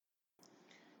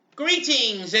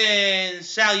Greetings and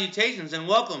salutations and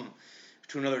welcome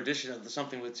to another edition of the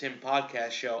Something with Tim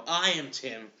podcast show. I am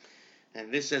Tim,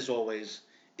 and this, as always,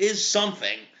 is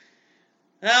something.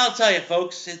 And I'll tell you,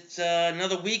 folks, it's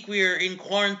another week we are in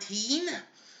quarantine.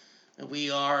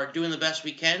 We are doing the best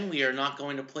we can. We are not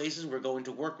going to places. We're going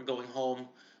to work. We're going home.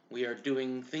 We are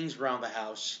doing things around the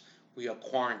house. We are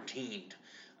quarantined.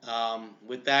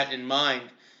 With that in mind,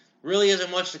 really isn't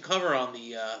much to cover on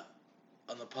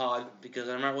the pod because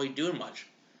I'm not really doing much.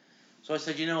 So I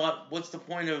said, you know what? What's the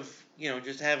point of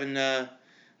just having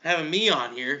me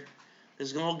on here? This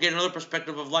is gonna get another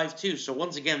perspective of life too. So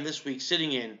once again, this week,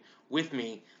 sitting in with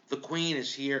me, the Queen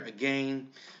is here again,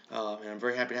 and I'm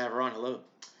very happy to have her on. Hello.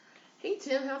 Hey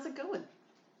Tim, how's it going?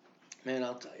 Man,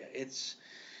 I'll tell you,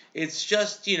 it's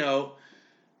just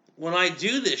when I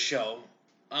do this show,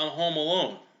 I'm home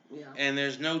alone. Yeah. And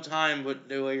there's no time but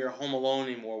where you're home alone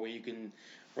anymore where you can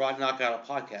knock out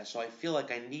a podcast. So I feel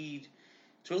like I need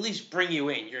to at least bring you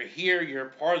in. You're here, you're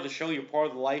part of the show, you're part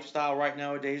of the lifestyle right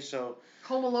nowadays. So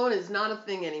home alone is not a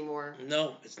thing anymore.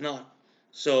 No, it's not.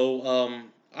 So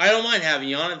I don't mind having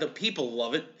you on it. The people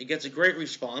love it. It gets a great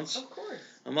response. Of course.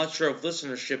 I'm not sure if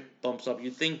listenership bumps up.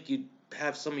 You'd think you'd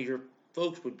have some of your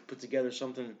folks would put together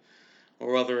something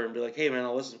or other and be like, hey man,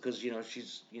 I'll listen because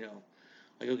she's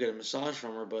I go get a massage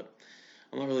from her, but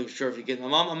I'm not really sure if you get. I'm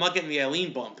not getting the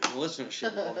Eileen bump in the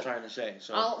listenership. What I'm trying to say.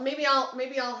 So maybe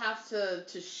I'll have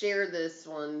to share this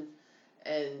one,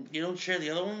 and you don't share the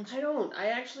other ones. I don't. I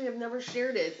actually have never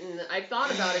shared it, and I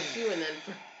thought about it too,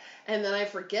 and then I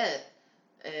forget,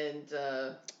 and.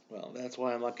 Well, that's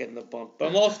why I'm not getting the bump. But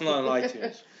I'm also not on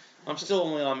iTunes. I'm still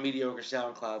only on mediocre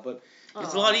SoundCloud, but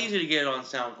it's a lot easier to get it on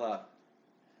SoundCloud.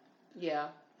 Yeah.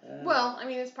 Well, I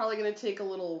mean, it's probably going to take a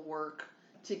little work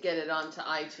to get it onto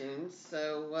iTunes,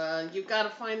 so you've got to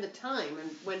find the time.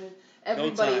 And when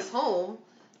everybody's home,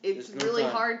 it's really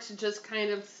hard to just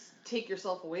kind of take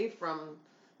yourself away from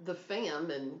the fam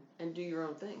and do your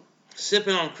own thing.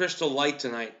 Sipping on Crystal Light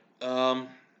tonight. Going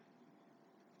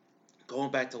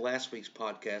back to last week's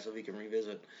podcast, if we can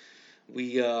revisit,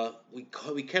 we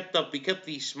kept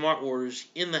the smart waters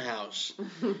in the house.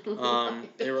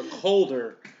 They were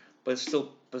colder, but still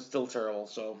terrible.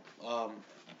 So.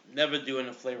 Never doing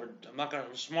the flavored.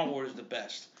 Smart water is the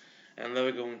best, and I'm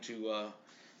never going to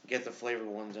get the flavored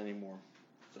ones anymore.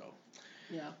 So.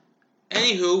 Yeah.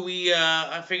 Anywho,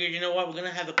 I figured, we're gonna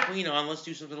have the Queen on. Let's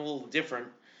do something a little different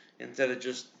instead of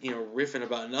just riffing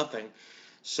about nothing.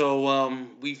 So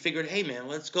we figured, hey man,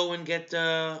 let's go and get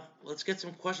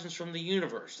some questions from the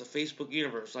universe, the Facebook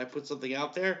universe. I put something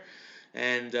out there,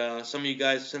 and some of you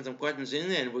guys sent some questions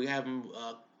in, and we have them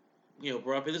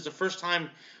brought up. This is the first time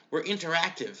we're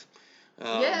interactive.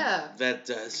 Yeah.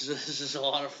 This is a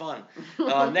lot of fun.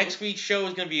 Next week's show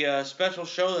is going to be a special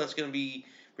show that's going to be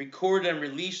recorded and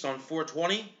released on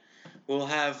 4/20. We'll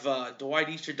have Dwight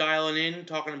Easter dialing in,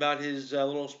 talking about his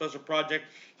little special project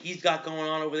he's got going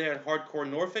on over there at Hardcore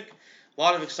Norfolk. A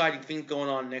lot of exciting things going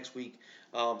on next week.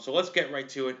 So let's get right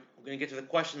to it. We're going to get to the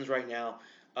questions right now.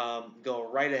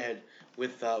 Go right ahead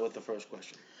with the first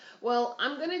question. Well,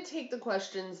 I'm going to take the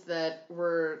questions that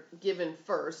were given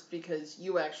first because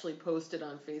you actually posted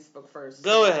on Facebook first.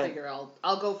 Go ahead. I figure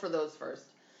I'll go for those first.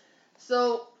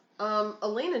 So,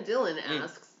 Elena Dillon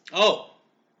asks,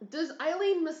 does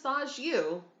Eileen massage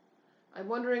you? I'm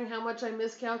wondering how much I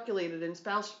miscalculated in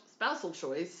spousal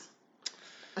choice.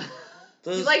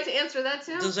 You'd like to answer that,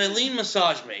 Tim? Does Eileen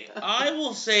massage me? I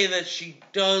will say that she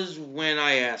does when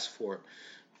I ask for it.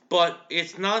 But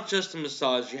it's not just a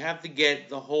massage. You have to get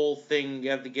the whole thing. You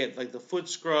have to get like the foot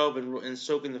scrub and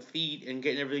soaking the feet and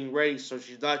getting everything ready. So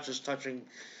she's not just touching,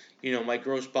 my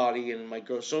gross body and my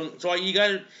gross. So you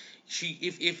gotta.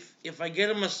 If I get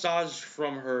a massage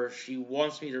from her, she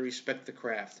wants me to respect the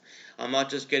craft. I'm not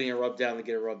just getting a rub down to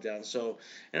get a rub down. So,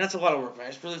 and that's a lot of work.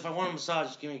 If I want a massage,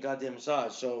 just give me a goddamn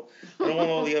massage. So I don't want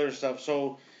all the other stuff.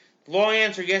 So, long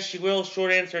answer, yes, she will.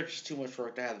 Short answer, it's just too much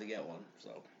work to have to get one.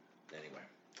 So, anyway.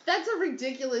 That's a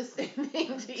ridiculous thing to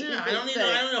even I don't need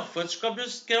a foot scrub.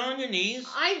 Just get on your knees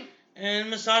and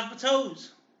massage my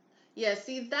toes. Yeah,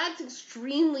 see, that's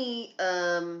extremely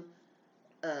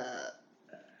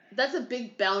that's a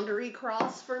big boundary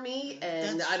cross for me,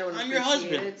 and I don't appreciate your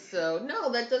husband. it. So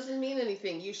no, that doesn't mean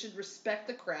anything. You should respect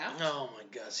the craft. Oh my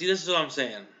God! See, this is what I'm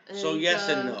saying. So yes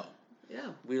and no.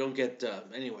 Yeah. We don't get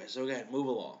anyway. So go ahead, move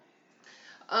along.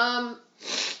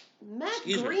 Matt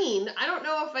Green. I don't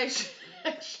know if I should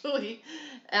actually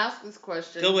ask this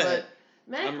question. Go ahead.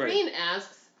 But Matt Green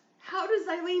asks, "How does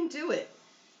Eileen do it?"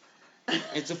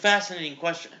 It's a fascinating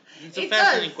question. It's a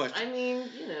fascinating question. I mean,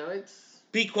 it's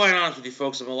Be quite honest with you,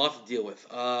 folks. I have a lot to deal with.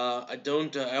 I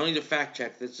don't need to fact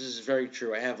check. This is very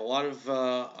true. I have a lot of.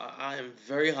 I am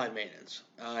very high maintenance.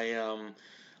 I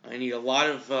need a lot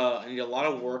of. I need a lot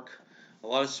of work, a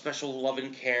lot of special love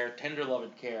and care, tender love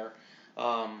and care.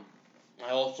 I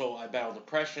battle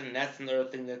depression. That's another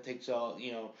thing that takes that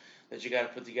you got to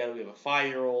put together. We have a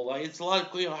 5-year-old. It's a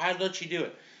lot of how does she do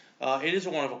it? It is a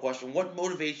wonderful question. What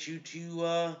motivates you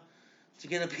to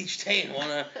get up each day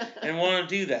and wanna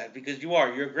do that? Because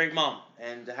you're a great mom,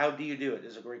 and how do you do it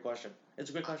is a great question. It's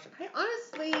a great question. I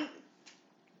honestly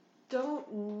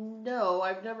don't know.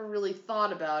 I've never really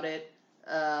thought about it.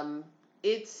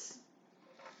 It's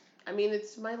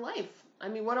my life. I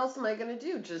mean, what else am I gonna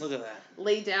do? Just look at that.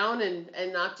 Lay down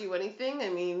and not do anything? I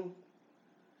mean,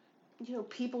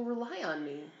 people rely on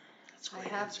me. That's a great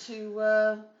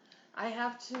I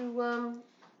have to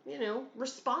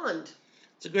respond.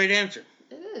 It's a great answer.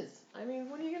 It is. I mean,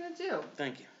 what are you gonna do?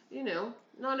 Thank you.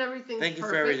 Not everything's perfect. Thank you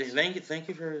for everything. Thank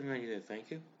you for everything that you did. Thank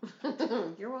you.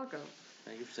 You're welcome.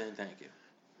 Thank you for saying thank you.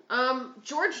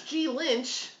 George G.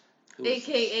 Lynch,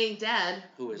 a.k.a. Dad,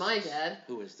 my dad.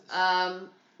 Who is this?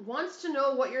 Wants to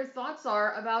know what your thoughts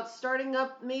are about starting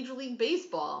up Major League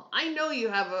Baseball. I know you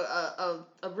have a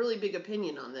really big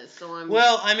opinion on this, so I'm...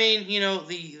 Well, I mean,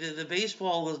 the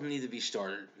baseball doesn't need to be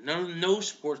started. No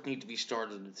sports need to be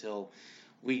started until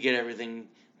we get everything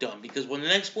done. Because when the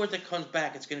next sport that comes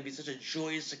back, it's going to be such a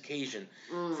joyous occasion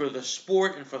for the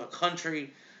sport and for the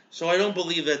country. So I don't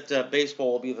believe that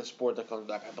baseball will be the sport that comes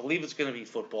back. I believe it's going to be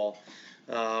football.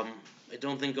 I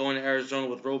don't think going to Arizona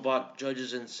with robot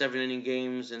judges and 7-inning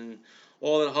games and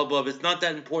all that hubbub, it's not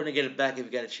that important to get it back if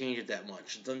you got to change it that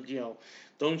much.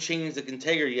 Don't change the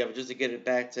integrity of it just to get it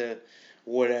back to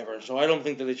whatever. So I don't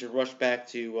think that they should rush back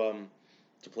to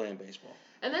playing baseball.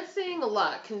 And that's saying a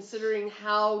lot, considering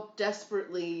how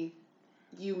desperately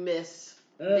you miss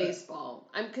baseball.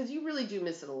 Because you really do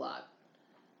miss it a lot.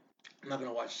 I'm not going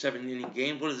to watch 7-inning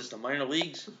games. What is this, the minor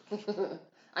leagues?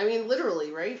 I mean,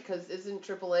 literally, right? Because isn't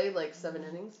AAA like 7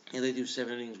 innings? Yeah, they do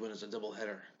 7 innings when it's a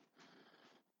doubleheader.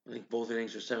 I think both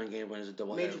innings are 7 game when it's a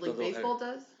doubleheader. Major League Baseball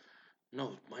does?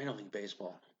 No, minor league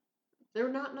baseball. They're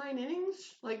not 9 innings?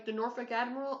 Like the Norfolk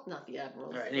Admiral? Not the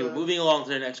Admirals. All right, anyway, moving along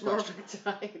to the next question.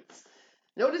 Norfolk Tides.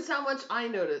 Notice how much I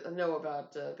know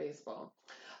about baseball.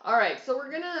 All right, so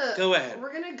we're gonna go ahead.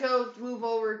 We're gonna move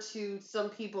over to some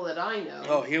people that I know.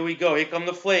 Oh, here we go. Here come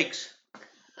the flakes.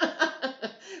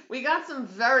 We got some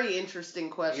very interesting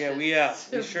questions. Yeah,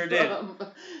 we sure did.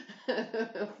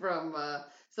 From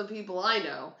some people I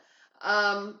know.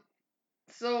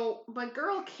 So my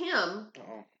girl Kim.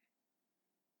 Uh-oh.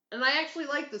 And I actually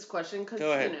like this question because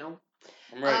I'm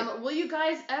ready. will you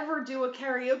guys ever do a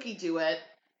karaoke duet?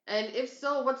 And if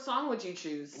so, what song would you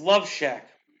choose? Love Shack.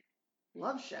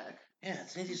 Love Shack. Yeah,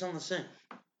 it's an easy song to sing.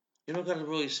 You don't got to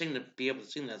really sing to be able to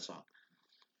sing that song.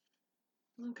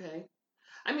 Okay.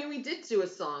 I mean, we did do a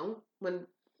song when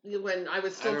I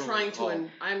was still trying to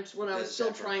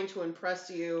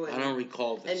impress you. And, I don't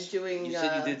recall this. And doing. You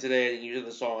said you did today, and you did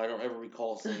the song. I don't ever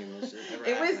recall singing this.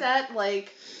 It was at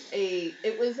like a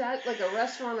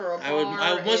restaurant or a bar.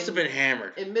 I must have been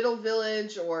hammered in Middle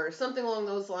Village or something along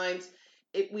those lines.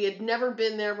 We had never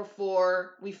been there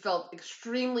before. We felt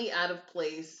extremely out of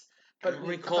place. But I don't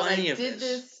recall any of this. I did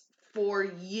this for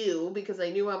you because I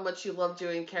knew how much you loved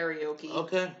doing karaoke.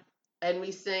 Okay. And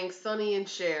we sang Sonny and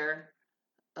Cher.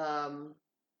 I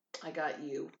got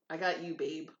you,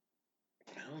 babe.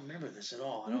 I don't remember this at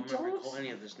all. I don't recall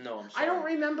any of this. No, I'm sorry. I don't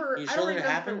remember. You sure it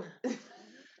happened?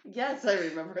 Yes, I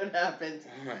remember it happened.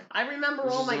 Right. I remember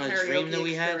all my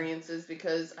karaoke experiences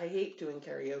because I hate doing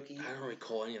karaoke. I don't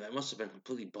recall any of that. I must have been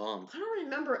completely bummed. I don't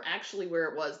remember actually where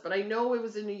it was, but I know it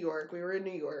was in New York. We were in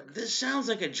New York. This sounds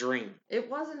like a dream. It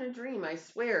wasn't a dream, I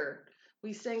swear.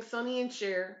 We sang Sonny and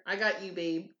Cher, I Got You,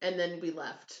 Babe, and then we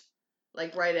left.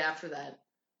 Like right after that.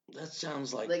 That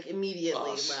sounds like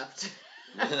immediately us. Left.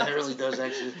 Yeah, that really does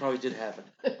actually. It probably did happen.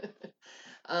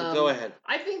 Go ahead.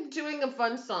 I think doing a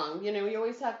fun song. You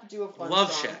always have to do a fun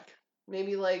Love song. Shack.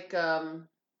 Maybe like. I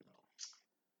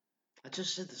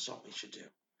just said the song we should do.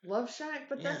 Love Shack,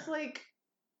 but that's like.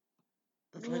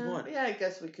 That's like what? Yeah, I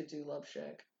guess we could do Love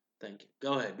Shack. Thank you.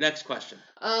 Go ahead. Next question.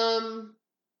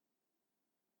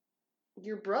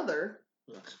 Your brother.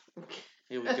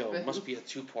 Here we go. It must be a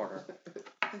two-parter.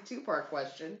 A two-part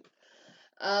question.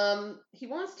 He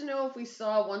wants to know if we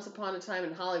saw Once Upon a Time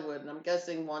in Hollywood, and I'm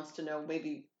guessing wants to know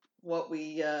maybe what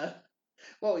we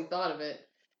thought of it.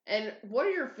 And what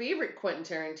are your favorite Quentin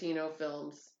Tarantino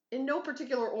films? In no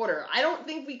particular order. I don't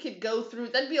think we could go through.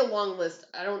 That'd be a long list.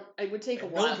 It would take a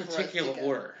while. No particular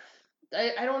order.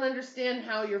 I don't understand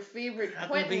how your favorite How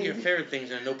Quentin... can you pick your favorite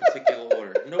things in no particular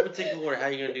order? No particular order, how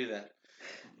are you going to do that?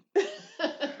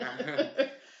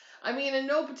 I mean, in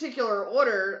no particular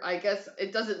order, I guess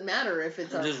it doesn't matter if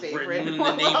it's our favorite. Name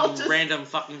random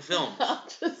fucking films. I'll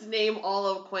just name all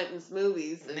of Quentin's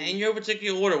movies. In your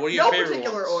particular order, what are your favorite ones?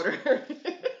 No particular order.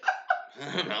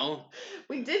 I don't know.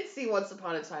 We did see Once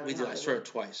Upon a Time in Hollywood. I saw it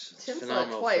twice. Tim saw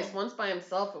it twice, film. Once by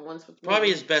himself and once with me. Probably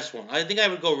his best one. I think I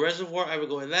would go Reservoir. I would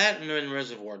go with that and then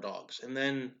Reservoir Dogs. And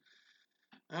then,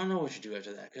 I don't know what you do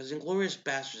after that. Because Inglourious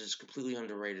Basterds is completely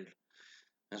underrated.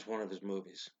 That's one of his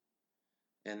movies.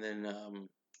 And then, I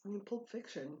mean, Pulp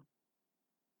Fiction.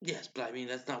 Yes, but I mean,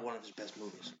 that's not one of his best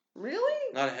movies.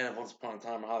 Really? Not ahead of Once Upon a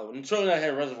Time in Hollywood. And certainly not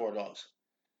ahead of Reservoir Dogs.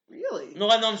 Really? No,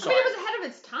 I'm sorry. I mean, it was ahead of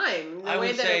its time, the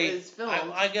way that it was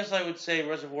filmed. I guess I would say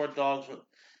Reservoir Dogs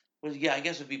was I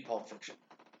guess it would be Pulp Fiction.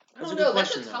 I don't know,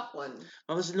 that's a tough one.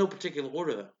 Well, this is no particular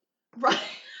order, though. Right.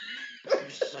 I'm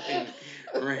just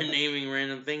naming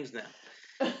random things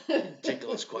now.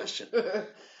 Ridiculous question.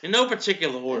 In no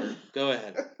particular order. Go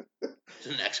ahead. To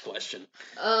the next question.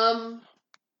 So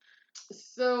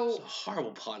it's a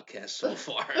horrible podcast so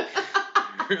far.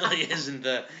 It really isn't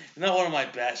not one of my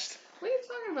best. What are you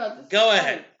talking about? This Go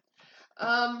ahead.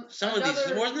 Some of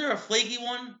these. Wasn't there a flaky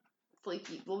one?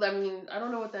 Flaky. Well, I mean, I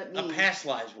don't know what that means. A past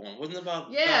lives one. Wasn't it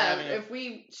about? Yeah.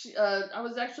 I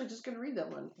was actually just going to read that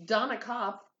one. Donna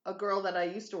Kopp, a girl that I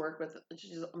used to work with,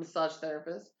 she's a massage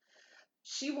therapist.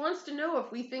 She wants to know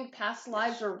if we think past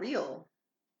lives are real.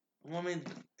 Well, I mean,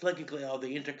 technically, are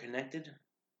they interconnected?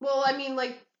 Well, I mean,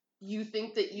 like, you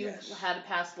think that you've had a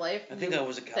past life? I think I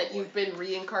was a cowboy. That you've been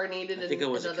reincarnated in another... I think I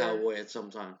was a cowboy at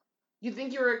some time. You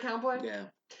think you were a cowboy? Yeah.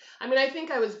 I mean, I think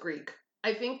I was Greek.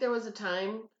 I think there was a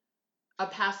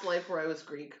past life where I was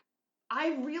Greek.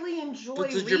 I really enjoy reading all of the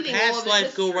history. But does your past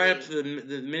life go right up to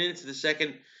the minute to the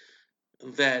second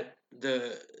that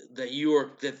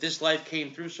this life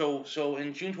came through? So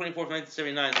in June 24th,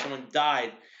 1979, someone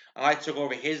died. I took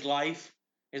over his life.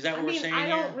 Is that what we're saying here? I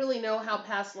don't really know how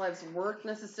past lives work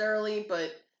necessarily,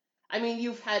 but I mean,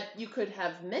 you could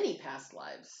have many past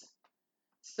lives.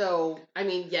 So, I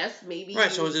mean, yes, maybe.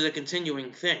 Right, so is it a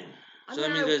continuing thing? So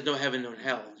that means there's no heaven, no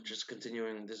hell. Just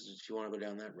continuing. This is if you want to go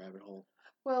down that rabbit hole.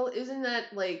 Well, isn't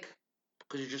that like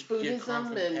because you're just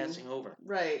Buddhism and passing over?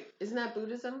 Right. Isn't that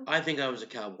Buddhism? I think I was a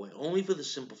cowboy, only for the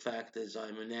simple fact that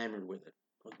I'm enamored with it.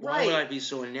 Like, why would I be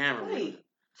so enamored with it?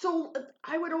 So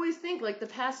I would always think, like, the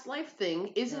past life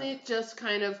thing, isn't it just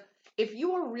kind of, if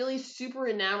you are really super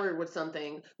enamored with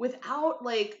something, without,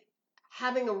 like,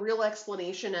 having a real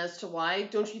explanation as to why,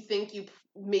 don't you think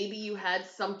maybe you had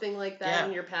something like that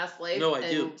in your past life? No, I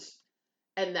do.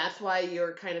 And that's why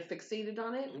you're kind of fixated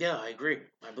on it? Yeah, I agree.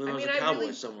 I believe I was a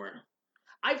cowboy somewhere.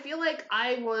 I feel like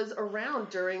I was around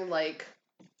during, like,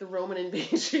 the Roman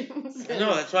invasions.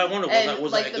 No, that's why I wonder,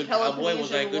 was I a good cowboy?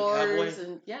 Was I a good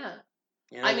cowboy? Yeah.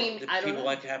 You know, I mean, I don't know. People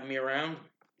like having me around.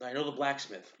 I know the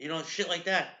blacksmith. You know, shit like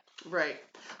that. Right.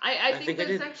 I think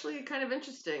that's actually kind of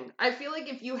interesting. I feel like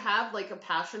if you have, like, a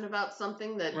passion about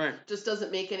something that just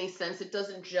doesn't make any sense, it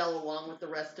doesn't gel along with the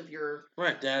rest of your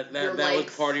that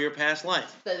was part of your past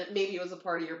life. That maybe it was a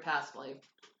part of your past life.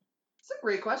 It's a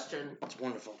great question. It's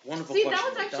wonderful. Wonderful question. That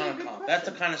was actually a good question. That's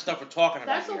the kind of stuff we're talking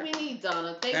about. That's what we need,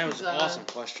 Donna. Thank you, That was an awesome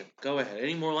question. Go ahead.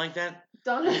 Any more like that?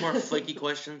 Donna. Any more flaky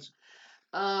questions?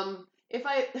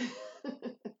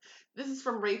 This is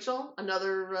from Rachel,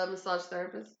 another massage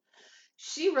therapist.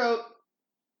 She wrote,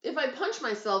 if I punch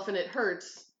myself and it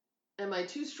hurts, am I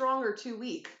too strong or too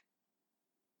weak?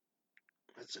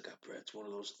 That's one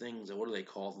of those things. What are they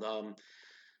called?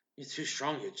 You're too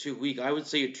strong, you're too weak. I would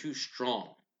say you're too strong.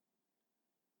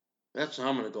 That's what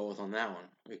I'm going to go with on that one.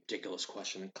 Ridiculous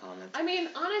question and comment. I mean,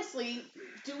 honestly,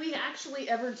 do we actually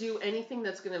ever do anything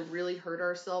that's going to really hurt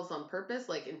ourselves on purpose?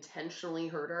 Like, intentionally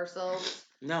hurt ourselves?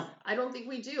 No. I don't think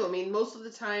we do. I mean, most of the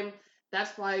time,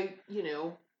 that's why,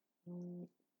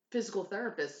 physical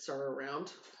therapists are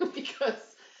around.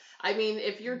 Because, I mean,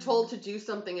 if you're told to do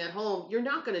something at home, you're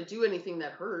not going to do anything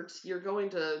that hurts. You're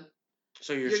going to...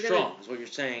 So you're strong, is what you're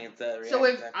saying. So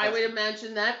if I would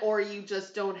imagine that, or you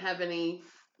just don't have any...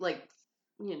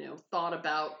 thought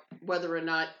about whether or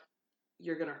not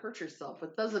you're going to hurt yourself.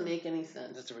 It doesn't make any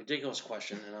sense. That's a ridiculous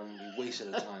question, and I'm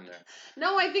wasting the time there.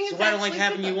 No, I think it's why I don't like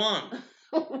having you on.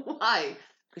 Why?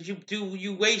 Because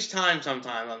you waste time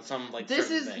sometimes on some things.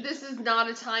 This is not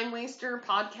a time waster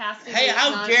podcasting. Hey,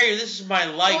 how dare you? This is my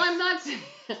life. Well,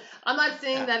 I'm not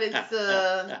saying that it's.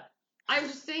 I'm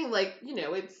just saying,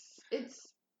 it's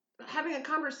having a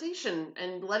conversation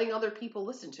and letting other people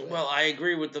listen to it. Well, I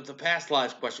agree with the past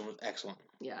lives question was excellent.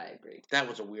 Yeah, I agree. That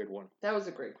was a weird one. That was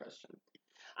a great question.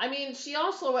 I mean, she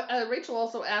also Rachel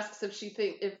also asks if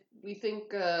we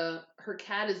think her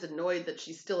cat is annoyed that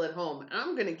she's still at home. And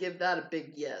I'm gonna give that a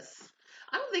big yes.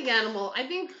 I don't think I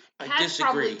think cats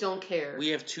probably don't care. We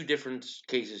have two different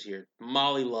cases here.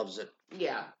 Molly loves it.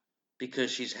 Yeah.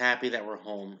 Because she's happy that we're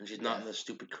home and she's not in the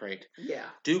stupid crate. Yeah.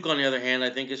 Duke, on the other hand,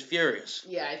 I think is furious.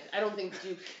 Yeah, I don't think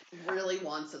Duke really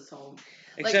wants us home.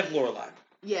 Except Lorelai.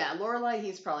 Yeah, Lorelai,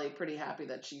 he's probably pretty happy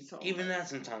that she's home. Even that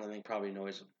sometimes I think probably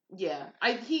annoys him. Yeah,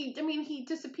 he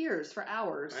disappears for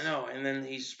hours. I know, and then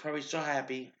he's probably so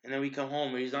happy, and then we come home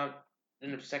and he's not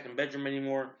in the second bedroom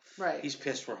anymore. Right. He's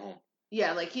pissed we're home.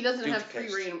 Yeah, like he doesn't have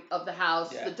free reign of the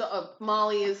house. Yeah.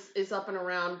 Molly is up and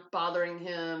around bothering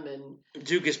him, and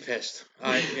Duke is pissed.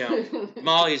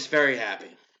 Molly's very happy.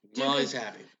 Molly's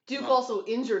happy. Duke also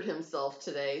injured himself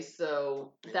today,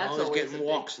 so that's Molly's always getting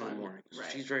walks in the morning. So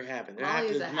right. She's very happy.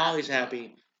 Molly's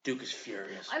happy. Duke is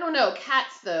furious. I don't know.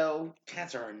 Cats, though.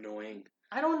 Cats are annoying.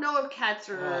 I don't know if cats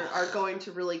are going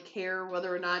to really care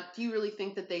whether or not. Do you really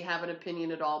think that they have an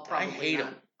opinion at all? Probably I hate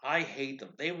them. I hate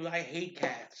them. I hate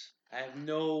cats. I have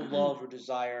no love or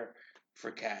desire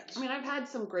for cats. I mean, I've had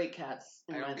some great cats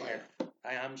in my life. I don't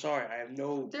care. I'm sorry. I have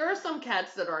no... There are some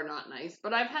cats that are not nice,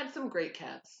 but I've had some great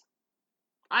cats.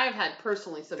 I've had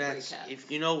personally some great cats.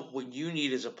 If you know what you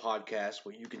need is a podcast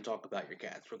where you can talk about your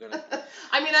cats. We're gonna.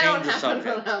 I mean, I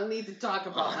don't need to talk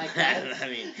about my cats. I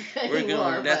mean, we're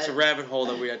going. That's a rabbit hole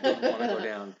that we don't want to go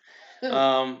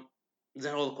down. Is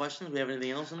that all the questions? Do we have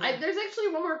anything else in there? There's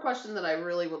actually one more question that I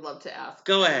really would love to ask.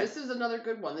 Go ahead. This is another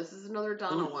good one. This is another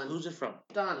Donna one. Who's it from?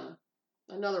 Donna.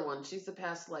 Another one. She's the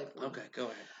past life one. Okay, go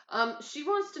ahead. She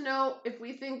wants to know if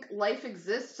we think life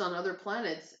exists on other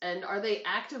planets, and are they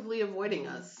actively avoiding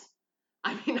us?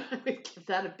 I mean, I would give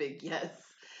that a big yes.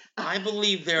 I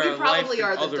believe there are probably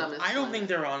life are the dumbest I don't think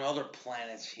they're on other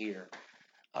planets here.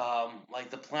 Like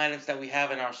the planets that we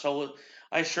have in our solar...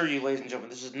 I assure you, ladies and gentlemen,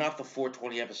 this is not the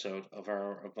 420 episode of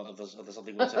the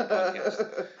Something With Tim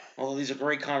podcast. Although these are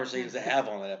great conversations to have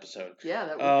on that episode. Yeah,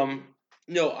 that would be.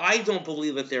 No, I don't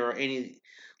believe that there are any,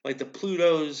 like the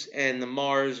Plutos and the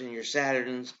Mars and your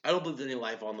Saturns. I don't believe there's any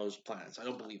life on those planets. I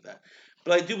don't believe that.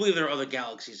 But I do believe there are other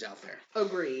galaxies out there.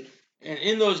 Agreed. And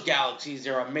in those galaxies,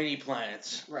 there are many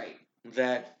planets. Right.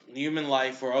 That human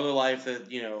life or other life that,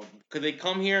 could they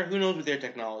come here? Who knows what their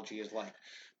technology is like.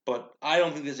 But I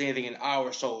don't think there's anything in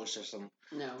our solar system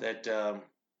that,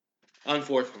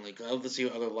 unfortunately, I'd love to see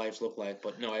what other lives look like.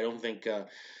 But no, I don't think...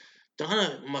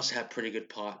 Donna must have pretty good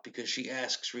pot because she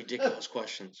asks ridiculous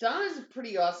questions. Donna's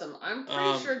pretty awesome. I'm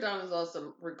pretty sure Donna's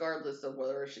awesome regardless of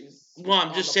whether she's... Well,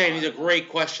 I'm just saying these are great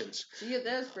questions. That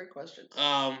is great questions.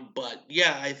 But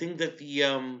yeah, I think that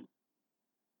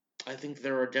I think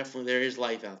there is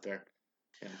life out there.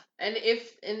 Yeah. And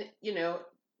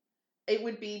it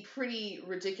would be pretty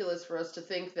ridiculous for us to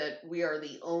think that we are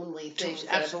the only things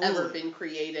that have ever been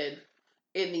created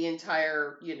in the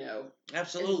entire,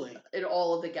 absolutely, in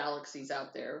all of the galaxies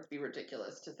out there. It would be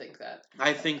ridiculous to think that.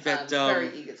 I think that very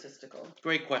egotistical.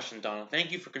 Great question, Donna.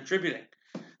 Thank you for contributing.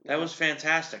 That was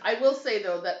fantastic. I will say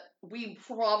though that we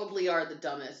probably are the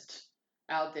dumbest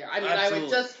out there. I mean, absolutely. I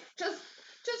would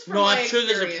just from my I'm sure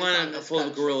there's a planet full of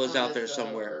country, gorillas out there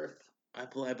somewhere. Earth.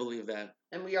 I believe that.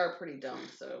 And we are pretty dumb,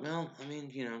 so. Well, I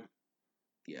mean,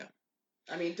 yeah.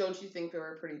 I mean, don't you think that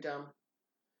we're pretty dumb?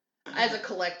 As a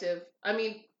collective. I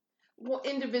mean,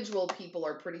 individual people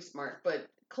are pretty smart, but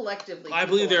collectively, I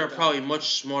believe there are probably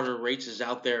much smarter races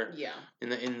out there. Yeah. In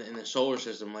the solar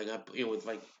system, like with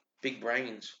like big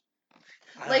brains.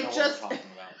 Like just.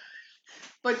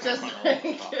 But just like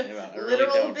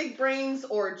literal big brains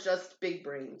or just big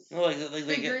brains? No, like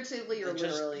figuratively or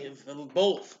literally?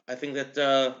 Both. I think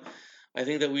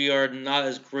that we are not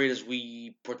as great as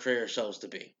we portray ourselves to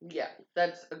be. Yeah,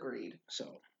 that's agreed. So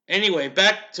anyway,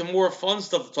 back to more fun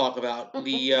stuff to talk about.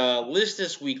 The list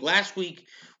this week. Last week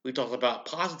we talked about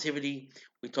positivity.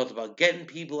 We talked about getting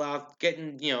people out,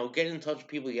 getting in touch with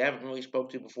people you haven't really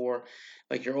spoke to before,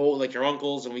 like your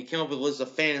uncles, and we came up with a list of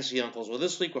fantasy uncles. Well,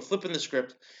 this week we're flipping the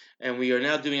script, and we are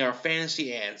now doing our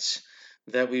fantasy aunts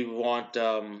that we want.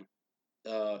 Let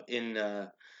me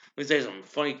tell you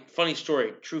something funny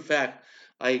story, true fact.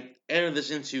 I entered this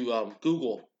into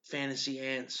Google fantasy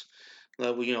aunts.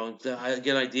 I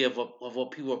get an idea of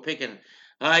what people are picking.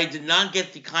 I did not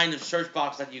get the kind of search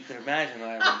box that you could imagine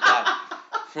I got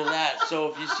for that.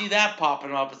 So if you see that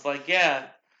popping up, it's like, yeah,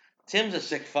 Tim's a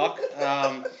sick fuck.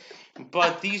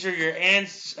 But these are your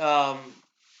aunts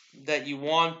that you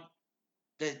want.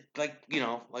 That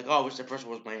I wish that person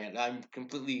was my aunt. I'm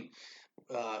completely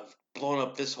blown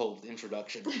up this whole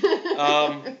introduction.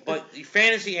 But the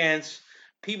fantasy aunts,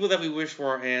 people that we wish were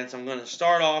our aunts. I'm going to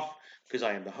start off because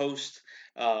I am the host.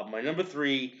 My number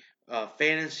 3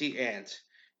 fantasy aunt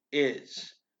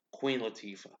is Queen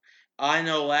Latifah. I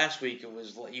know last week it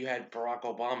was you had Barack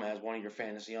Obama as one of your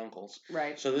fantasy uncles.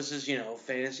 Right. So this is,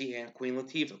 fantasy aunt Queen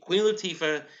Latifah. Queen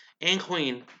Latifah and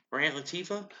Queen, or Aunt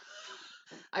Latifah?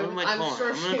 What am I calling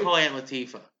her? I'm going to call Aunt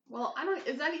Latifah. Well,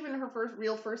 is that even her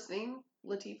real first name?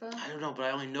 Latifah? I don't know, but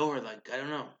I only know her I don't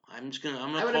know. I'm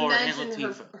gonna call her Aunt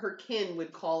Latifah. Her kin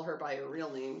would call her by her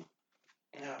real name.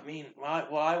 Yeah, I mean,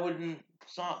 I wouldn't.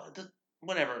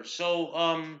 Whatever.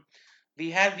 So,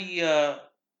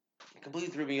 completely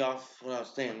threw me off when I was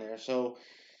staying there. So,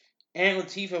 Aunt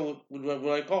Latifah would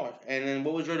I call her? And then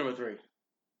what was your number 3?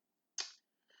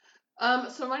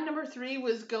 So my number 3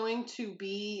 was going to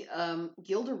be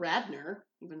Gilda Radner,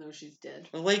 even though she's dead.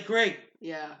 The late great.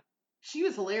 Yeah. She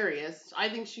was hilarious. I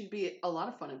think she'd be a lot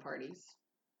of fun at parties.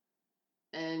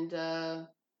 And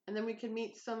then we could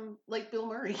meet some, like Bill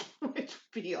Murray, which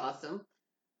would be awesome.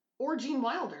 Or Gene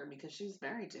Wilder, because she was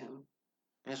married to him.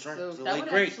 That's right. So that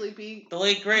would actually be... The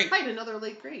late great. Right, another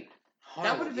late great.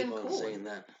 That would have been cool. Saying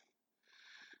that.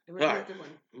 It would have been a good one.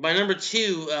 My number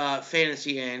 2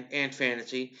 fantasy and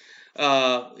fantasy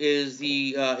is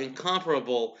the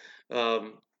incomparable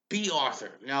B.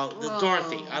 Arthur. Now, the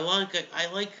Dorothy. I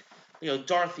like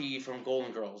Dorothy from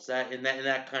Golden Girls. In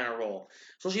that kind of role.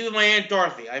 Especially with my Aunt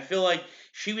Dorothy. I feel like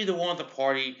she'd be the one at the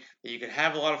party that you could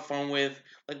have a lot of fun with.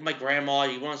 Like my grandma,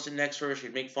 you want to sit next to her,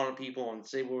 she'd make fun of people and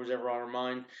say what was ever on her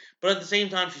mind. But at the same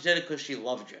time, she said it because she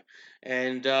loved you.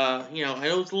 And I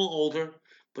know it's a little older.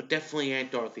 But definitely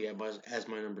Aunt Dorothy as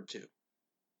my number 2.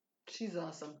 She's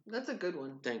awesome. That's a good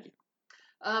one. Thank you.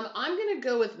 I'm going to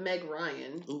go with Meg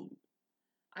Ryan. Ooh.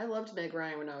 I loved Meg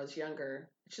Ryan when I was younger.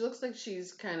 She looks like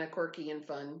she's kind of quirky and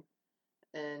fun.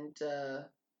 And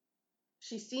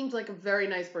she seems like a very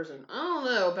nice person. I don't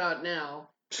know about now.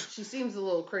 She seems a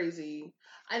little crazy.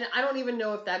 I don't even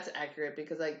know if that's accurate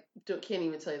because I can't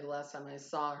even tell you the last time I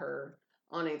saw her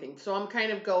on anything. So I'm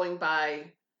kind of going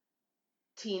by...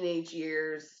 teenage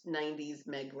years, 90s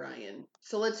Meg Ryan.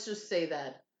 So let's just say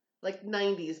that. Like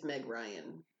 90s Meg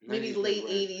Ryan. Maybe late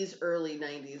 80s, early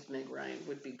 90s Meg Ryan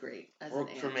would be great as an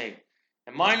aunt. For me.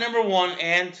 And my number 1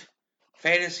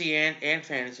 fantasy is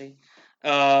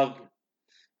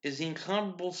the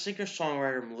incomparable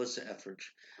singer-songwriter Melissa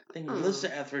Etheridge. I think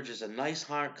Melissa Etheridge is a nice,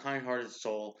 kind-hearted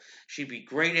soul. She'd be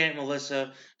great Aunt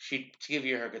Melissa. She'd give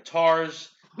you her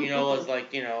guitars. As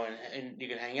and you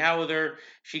can hang out with her.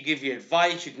 She'd give you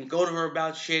advice. You can go to her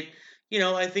about shit.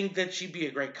 I think that she'd be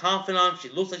a great confidant. She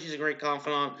looks like she's a great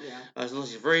confidant. Yeah.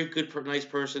 She's a very good, nice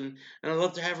person. And I'd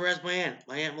love to have her as my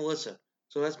Aunt Melissa.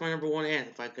 So that's my number 1 aunt,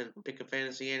 if I could pick a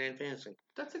fantasy and fantasy.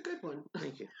 That's a good one.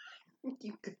 Thank you.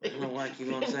 You could. I don't know why I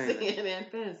keep on saying that. And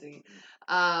fantasy.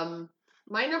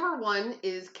 My number 1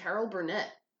 is Carol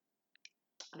Burnett.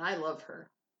 And I love her.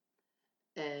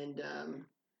 And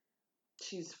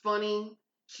she's funny.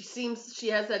 She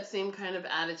has that same kind of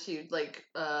attitude,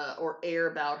 or air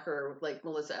about her, like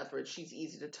Melissa Etheridge. She's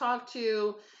easy to talk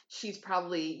to. She's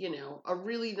probably, a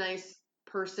really nice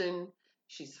person.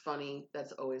 She's funny.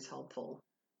 That's always helpful.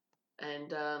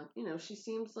 And, she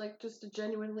seems like just a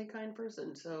genuinely kind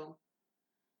person. So,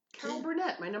 Carol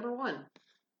Burnett, my number 1.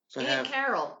 So Aunt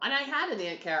Carol. And I had an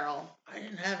Aunt Carol. I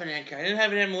didn't have an Aunt Carol. I didn't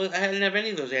have an Aunt Melissa. I didn't have any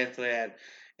of those aunts that I had.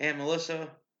 Aunt Melissa,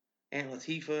 Aunt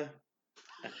Latifah,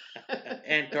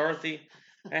 Aunt Dorothy.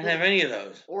 I didn't have any of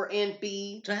those. Or Aunt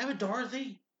B. Did I have a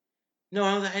Dorothy? No,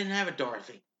 I didn't have a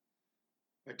Dorothy.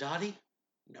 Or Dottie?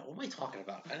 No, what am I talking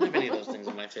about? I didn't have any of those things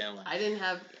in my family. I didn't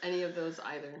have any of those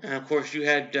either. And of course, you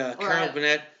had Carol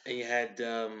Burnett, and you had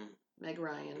Meg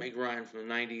Ryan. Meg Ryan from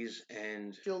the 90s,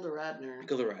 and Gilda Radner.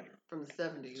 From the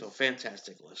 70s. So,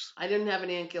 fantastic list. I didn't have an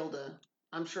Aunt Gilda.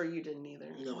 I'm sure you didn't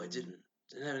either. No, I didn't.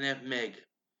 Didn't have an Aunt Meg.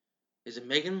 Is it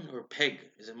Megan or Peg?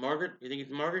 Is it Margaret? You think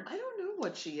it's Margaret? I don't know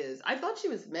what she is. I thought she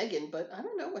was Megan, but I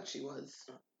don't know what she was.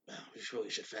 We really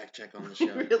should fact check on the show.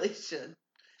 We really should.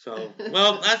 So,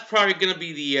 well, that's probably going to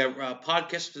be the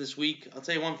podcast for this week. I'll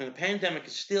tell you one thing. The pandemic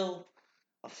is still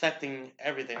affecting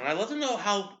everything. And I'd love to know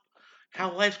how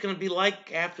life's going to be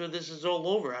like after this is all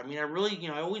over. I mean, I really,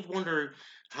 I always wonder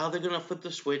how they're going to flip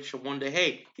the switch and one day,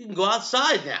 hey, you can go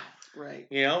outside now. Right.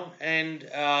 And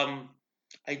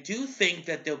I do think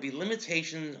that there'll be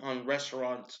limitations on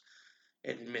restaurants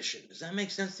admission. Does that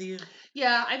make sense to you?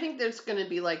 Yeah, I think there's going to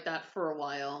be like that for a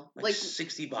while. Like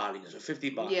 60 bodies or 50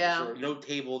 bodies or no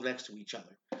table next to each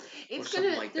other.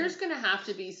 There's going to have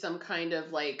to be some kind of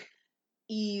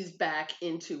ease back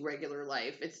into regular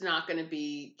life. It's not going to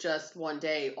be just one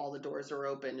day all the doors are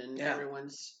open and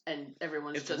everyone's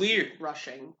it's just weird.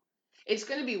 Rushing. It's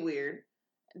going to be weird.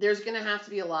 There's going to have to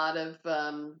be a lot of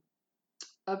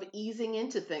of easing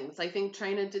into things. I think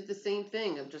China did the same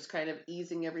thing of just kind of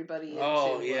easing everybody into.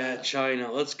 Oh yeah,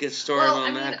 China. Let's get started well, on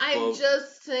I mean, that. I'm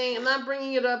just saying. I'm not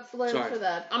bringing it up for Sorry.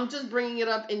 that. I'm just bringing it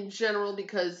up in general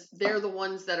because they're the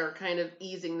ones that are kind of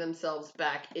easing themselves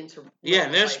back into. Yeah,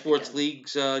 and their life sports again.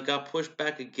 leagues got pushed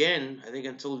back again. I think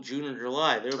until June or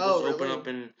July. They were supposed to open up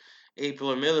in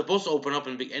April or May. They're supposed to open up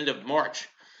in the end of March.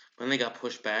 When they got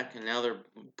pushed back, and now they're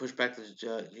pushed back to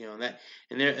that,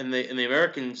 and the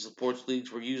American sports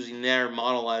leagues were using their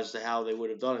model as to how they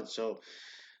would have done it. So,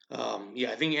 I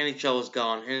think NHL is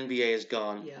gone, NBA is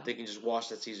gone. Yeah. They can just wash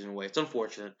that season away. It's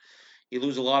unfortunate. You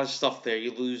lose a lot of stuff there.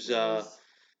 You lose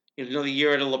another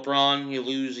year out of LeBron. You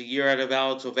lose a year out of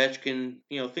Alex Ovechkin.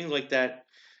 Things like that.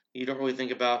 You don't really think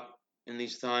about in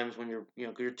these times when you're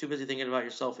because you're too busy thinking about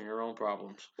yourself and your own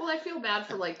problems. Well, I feel bad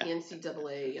for like the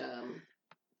NCAA.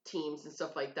 Teams and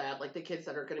stuff like that, like the kids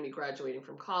that are going to be graduating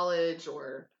from college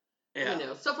or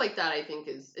stuff like that. I think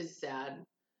is sad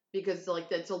because like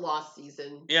that's a lost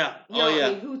season. Yeah.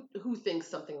 I mean, who thinks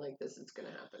something like this is going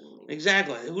to happen? I mean,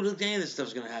 exactly. Who does any of this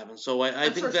stuff's going to happen? So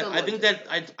I think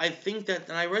that,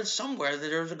 and I read somewhere that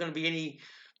there isn't going to be any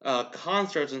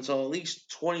concerts until at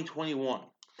least 2021.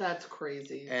 That's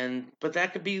crazy. But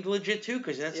that could be legit too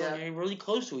because that's like really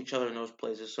close to each other in those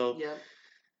places. So yeah.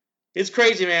 It's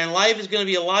crazy, man. Life is going to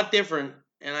be a lot different,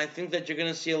 and I think that you're going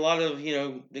to see a lot of,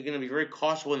 they're going to be very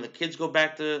cautious when the kids go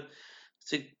back to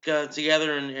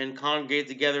together and congregate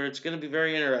together. It's going to be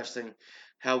very interesting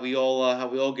how we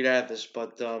all get at this.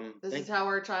 But this is how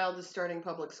our child is starting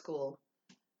public school,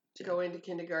 going to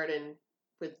kindergarten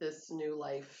with this new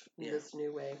life, in this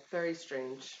new way. Very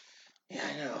strange. Yeah,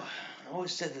 I know. I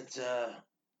always said that.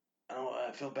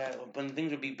 I feel bad when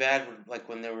things would be bad, like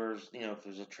when there was, if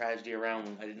there was a tragedy around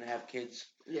when I didn't have kids.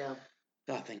 Yeah.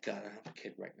 Oh, thank God I don't have a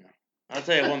kid right now. I'll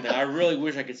tell you one thing. I really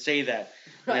wish I could say that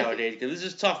nowadays because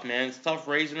this is tough, man. It's tough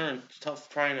raising her and it's tough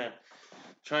trying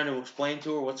to explain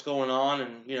to her what's going on,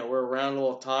 and we're around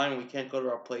all the time and we can't go to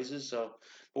our places. So,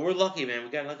 but we're lucky, man.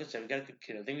 Like I said, we got a good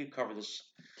kid. I think we've covered this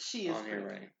on here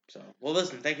already. So, well,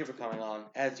 listen, thank you for coming on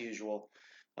as usual.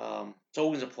 It's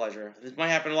always a pleasure. This might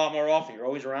happen a lot more often. You're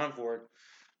always around for it.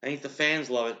 I think the fans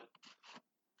love it.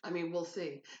 I mean, we'll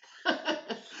see.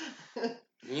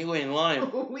 You ain't lying.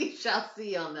 We shall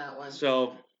see on that one. So,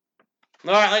 all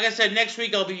right, like I said, next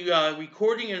week I'll be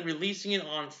recording and releasing it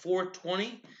on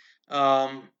 4/20.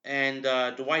 And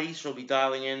Dwight Easter will be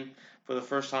dialing in for the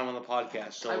first time on the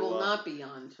podcast. So I will not be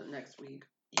on next week.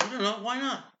 You don't know. Why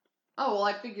not? Oh, well,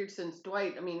 I figured since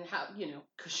Dwight, I mean,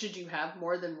 should you have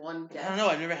more than one guest? I don't know.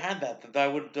 I've never had that.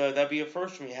 That'd be a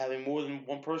first for me, having more than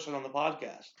one person on the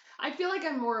podcast. I feel like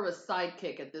I'm more of a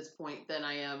sidekick at this point than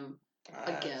I am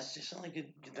a guest. You sound like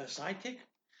a sidekick?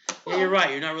 Well, yeah, you're right.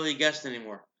 You're not really a guest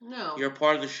anymore. No. You're a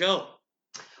part of the show.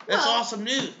 That's awesome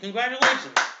news.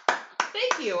 Congratulations.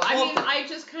 Thank you. I mean, I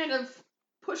just kind of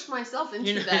pushed myself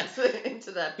into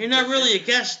that. You're not really a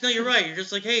guest. No, you're right. You're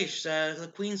just like, hey,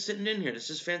 the queen's sitting in here.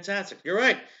 This is fantastic. You're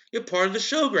right. You're part of the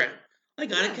show, Graham. I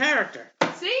got a character.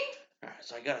 See? All right,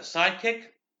 so I got a sidekick.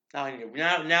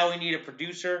 Now we need a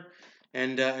producer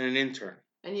and an intern.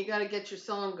 And you got to get your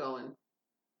song going.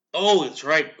 Oh, that's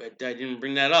right. I didn't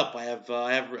bring that up. I have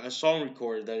a song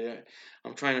recorded that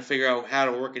I'm trying to figure out how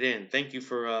to work it in. Thank you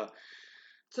for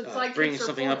bringing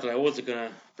something up that I wasn't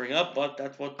gonna bring up, but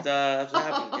that's what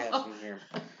happened to have here.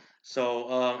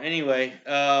 So anyway,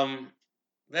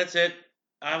 that's it.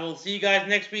 I will see you guys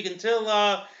next week. Until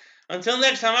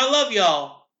next time, I love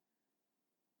y'all.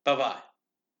 Bye bye.